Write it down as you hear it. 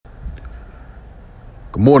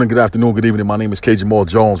Good morning, good afternoon, good evening. My name is K. Jamal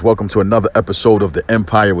Jones. Welcome to another episode of The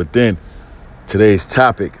Empire Within. Today's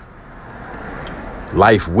topic,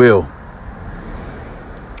 life will.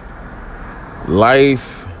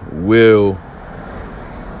 Life will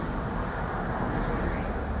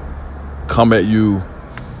come at you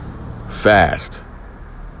fast.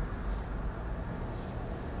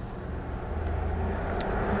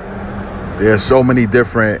 There are so many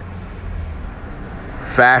different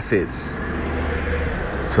facets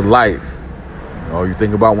to life. You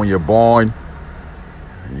think about when you're born,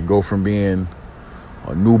 you go from being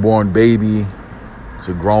a newborn baby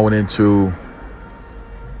to growing into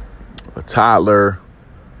a toddler,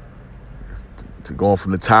 to going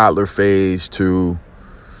from the toddler phase to,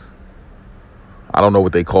 I don't know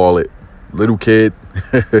what they call it, little kid.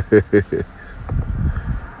 You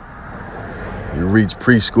reach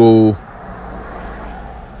preschool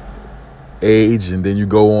age, and then you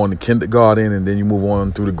go on to kindergarten, and then you move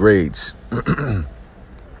on through the grades. And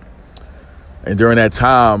during that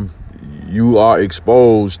time, you are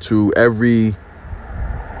exposed to every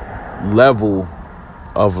level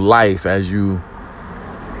of life as you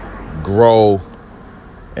grow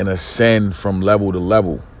and ascend from level to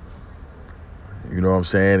level. You know what I'm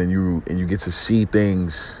saying? And you get to see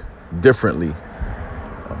things differently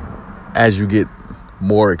as you get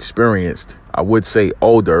more experienced. I would say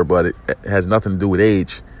older, but it has nothing to do with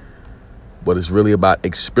age. But it's really about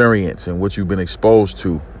experience and what you've been exposed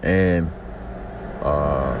to, and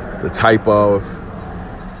the type of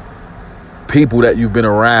people that you've been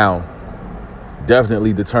around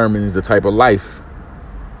definitely determines the type of life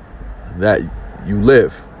that you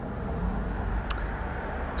live.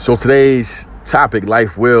 So today's topic,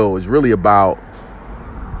 life will, is really about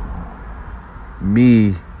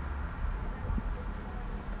me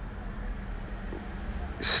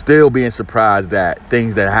still being surprised at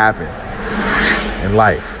things that happen in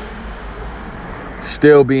life.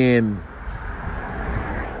 Still being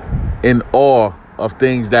in awe of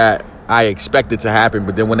things that I expected to happen,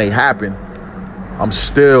 but then when they happen, I'm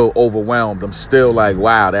still overwhelmed. I'm still like,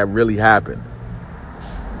 wow, that really happened.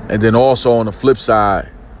 And then also on the flip side,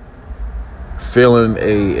 feeling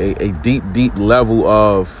a deep level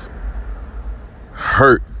of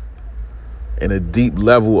hurt and a deep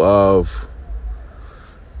level of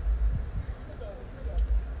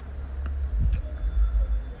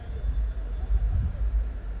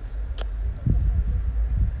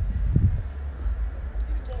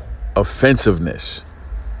offensiveness.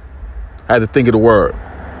 I had to think of the word.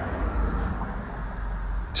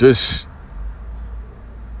 Just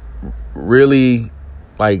really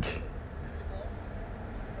like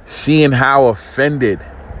seeing how offended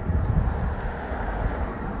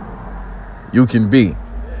you can be.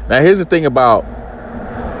 Now, here's the thing about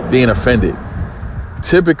being offended.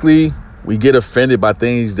 Typically, we get offended by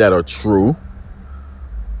things that are true,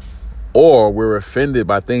 or we're offended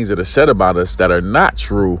by things that are said about us that are not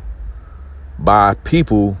true by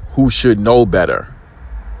people who should know better.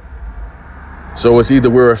 So it's either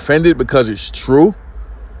we're offended because it's true,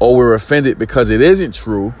 or we're offended because it isn't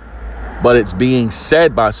true, but it's being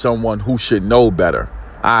said by someone who should know better,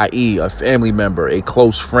 i.e. a family member, a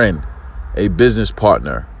close friend, a business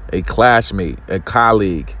partner, a classmate, a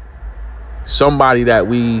colleague, somebody that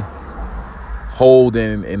we hold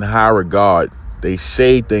in high regard. They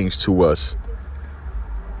say things to us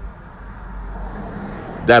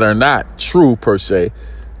that are not true per se,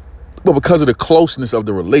 but because of the closeness of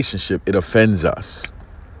the relationship, it offends us.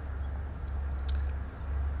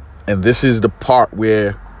 And this is the part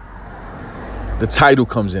where the title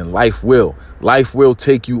comes in. Life will. Life will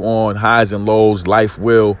take you on highs and lows. Life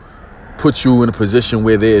will put you in a position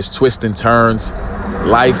where there's twists and turns.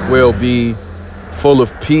 Life will be full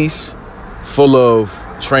of peace, full of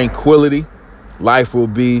tranquility. Life will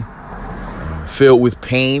be filled with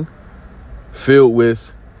pain, filled with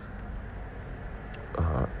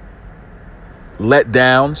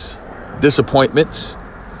letdowns, disappointments,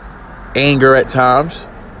 anger at times.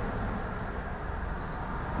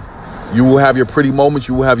 You will have your pretty moments.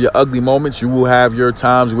 You will have your ugly moments. You will have your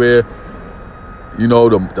times where,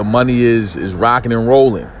 the money is rocking and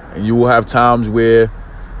rolling. And you will have times where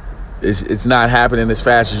it's not happening as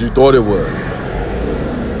fast as you thought it would.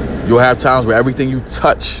 You'll have times where everything you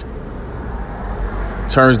touch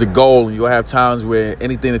turns to gold. And you'll have times where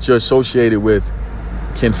anything that you're associated with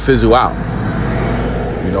can fizzle out.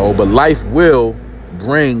 But life will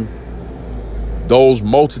bring those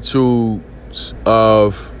multitudes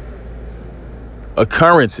of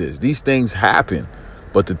occurrences. These things happen.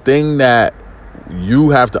 But the thing that you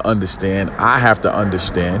have to understand, I have to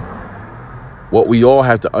understand, what we all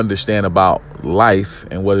have to understand about life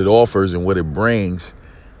and what it offers and what it brings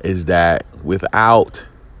is that without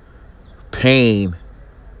pain,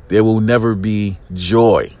 there will never be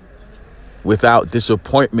joy. Without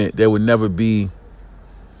disappointment, there will never be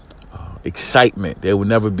excitement. There will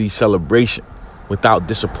never be celebration without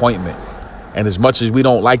disappointment. And as much as we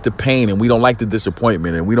don't like the pain and we don't like the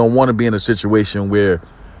disappointment and we don't want to be in a situation where,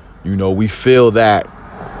 we feel that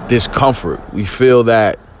discomfort, we feel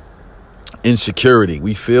that insecurity,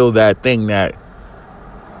 we feel that thing that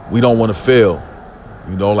we don't want to feel,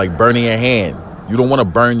 like burning your hand. You don't want to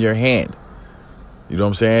burn your hand. You know what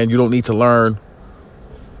I'm saying? You don't need to learn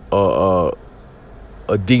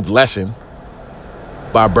a deep lesson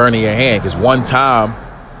by burning your hand, because one time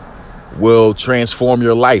will transform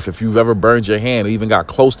your life. If you've ever burned your hand or even got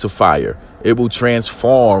close to fire, it will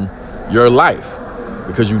transform your life,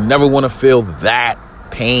 because you never want to feel that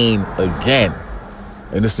pain again.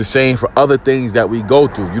 And it's the same for other things that we go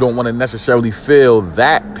through. You don't want to necessarily feel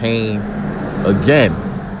that pain again.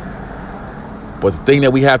 But the thing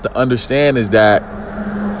that we have to understand is that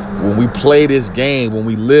when we play this game, when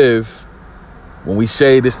we live, when we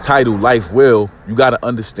say this title, Life Will, you got to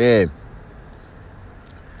understand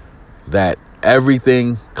that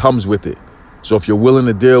everything comes with it. So if you're willing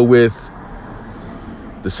to deal with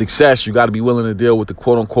the success, you got to be willing to deal with the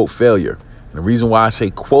quote unquote failure. And the reason why I say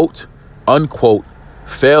quote unquote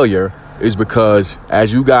failure is because,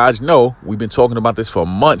 as you guys know, we've been talking about this for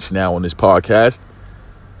months now on this podcast.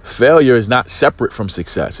 Failure is not separate from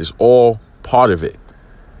success. It's all part of it.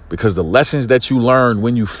 Because the lessons that you learn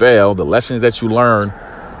when you fail, the lessons that you learn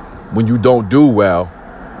when you don't do well,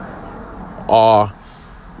 are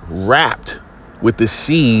wrapped with the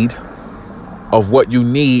seed of what you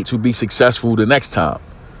need to be successful the next time.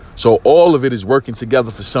 So all of it is working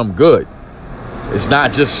together for some good. It's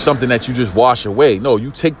not just something that you just wash away. No,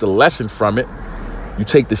 you take the lesson from it. You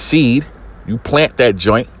take the seed, you plant that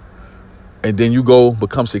joint, and then you go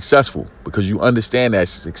become successful, because you understand that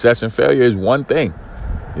success and failure is one thing.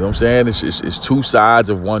 You know what I'm saying? It's two sides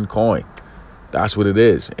of one coin. That's what it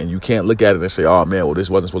is. And you can't look at it and say, oh, man, well, this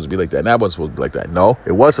wasn't supposed to be like that, and that wasn't supposed to be like that. No,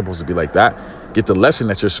 it was supposed to be like that. Get the lesson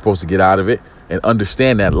that you're supposed to get out of it and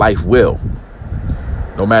understand that life will.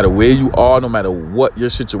 No matter where you are, no matter what your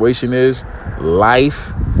situation is,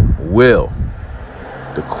 life will.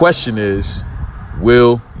 The question is,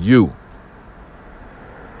 will you?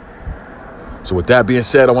 So with that being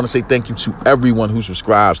said, I want to say thank you to everyone who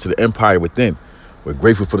subscribes to the Empire Within. We're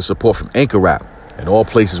grateful for the support from Anchor App and all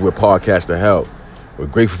places where podcasts are held. We're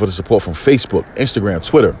grateful for the support from Facebook, Instagram,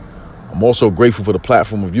 Twitter. I'm also grateful for the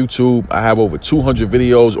platform of YouTube. I have over 200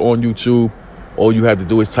 videos on YouTube. All you have to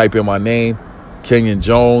do is type in my name, Kenyon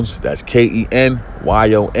Jones. That's Kenyon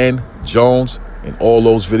Jones. And all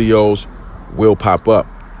those videos will pop up.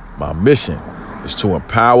 My mission is to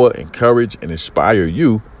empower, encourage, and inspire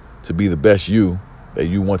you to be the best you that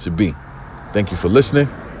you want to be. Thank you for listening,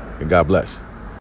 and God bless.